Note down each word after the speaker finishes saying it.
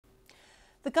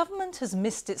The government has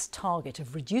missed its target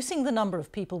of reducing the number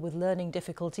of people with learning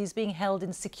difficulties being held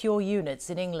in secure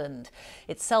units in England.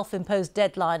 Its self-imposed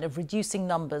deadline of reducing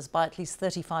numbers by at least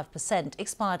 35%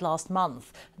 expired last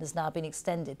month and has now been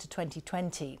extended to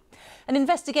 2020. An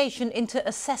investigation into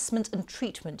assessment and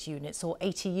treatment units, or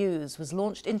ATUs, was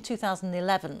launched in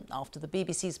 2011 after the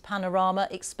BBC's Panorama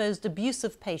exposed abuse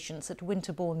of patients at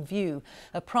Winterbourne View,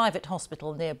 a private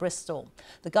hospital near Bristol.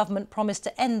 The government promised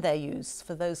to end their use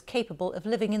for those capable of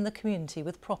living in the community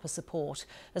with proper support,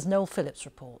 as Noel Phillips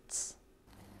reports.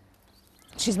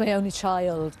 She's my only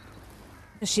child.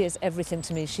 She is everything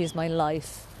to me. She is my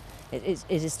life. It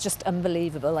is just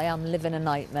unbelievable. I am living a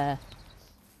nightmare.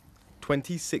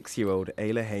 26-year-old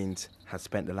Ayla Haynes has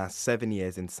spent the last 7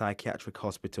 years in psychiatric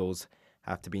hospitals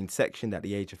after being sectioned at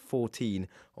the age of 14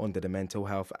 under the Mental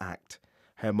Health Act.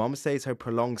 Her mum says her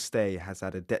prolonged stay has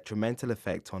had a detrimental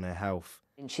effect on her health.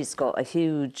 She's got a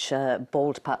huge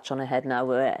bald patch on her head now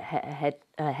where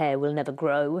her hair will never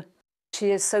grow.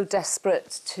 She is so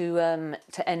desperate to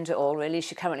end it all, really.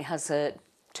 She currently has a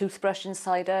toothbrush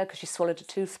inside her because she swallowed a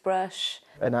toothbrush.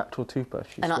 An actual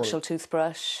toothbrush? An actual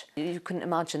toothbrush. You couldn't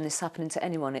imagine this happening to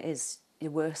anyone. It is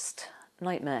your worst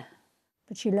nightmare.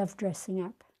 But she loved dressing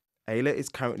up. Ayla is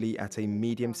currently at a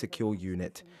medium secure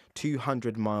unit,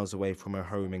 200 miles away from her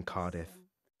home in Cardiff.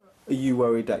 Are you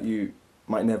worried that you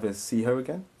might never see her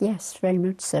again? Yes, very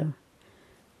much so.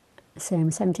 So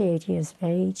I'm 78 years of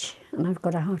age and I've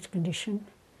got a heart condition,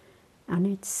 and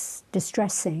it's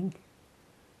distressing,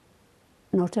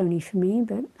 not only for me,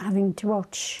 but having to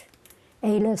watch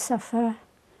Ayla suffer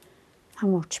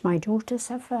and watch my daughter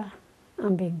suffer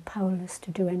and being powerless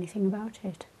to do anything about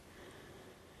it.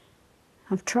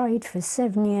 I've tried for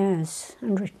 7 years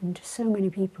and written to so many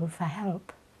people for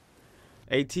help.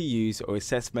 ATUs, or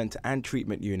assessment and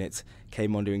treatment units,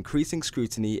 came under increasing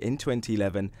scrutiny in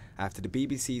 2011 after the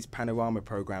BBC's Panorama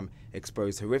programme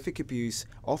exposed horrific abuse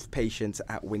of patients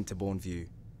at Winterbourne View.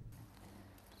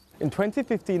 In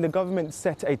 2015, the government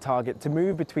set a target to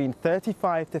move between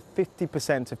 35 to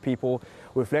 50% of people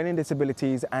with learning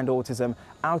disabilities and autism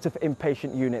out of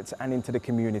inpatient units and into the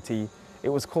community. It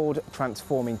was called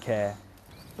Transforming Care.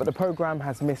 But the programme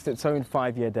has missed its own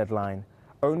 5-year deadline,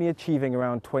 only achieving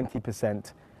around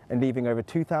 20% and leaving over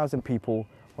 2,000 people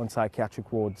on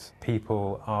psychiatric wards.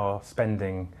 People are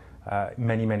spending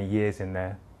many, many years in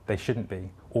there. They shouldn't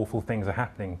be. Awful things are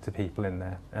happening to people in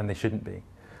there, and they shouldn't be.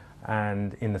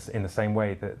 And in the same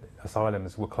way that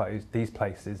asylums were closed, these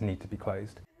places need to be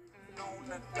closed.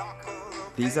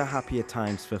 These are happier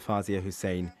times for Fazia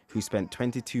Hussain, who spent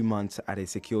 22 months at a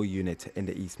secure unit in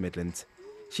the East Midlands.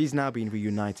 She's now been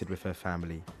reunited with her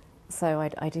family. So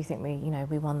I do think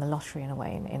we won the lottery in a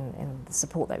way in the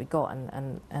support that we got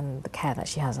and the care that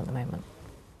she has at the moment.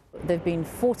 There have been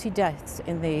 40 deaths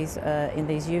in these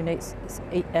units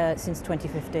since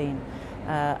 2015,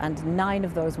 and 9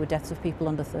 of those were deaths of people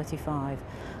under 35.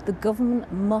 The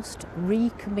government must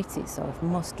recommit itself,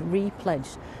 must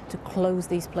repledge to close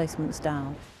these placements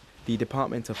down. The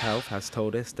Department of Health has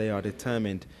told us they are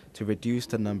determined to reduce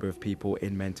the number of people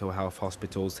in mental health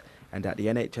hospitals and that the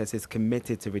NHS is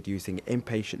committed to reducing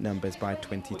inpatient numbers by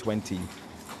 2020.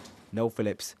 Noel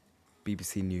Phillips,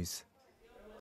 BBC News.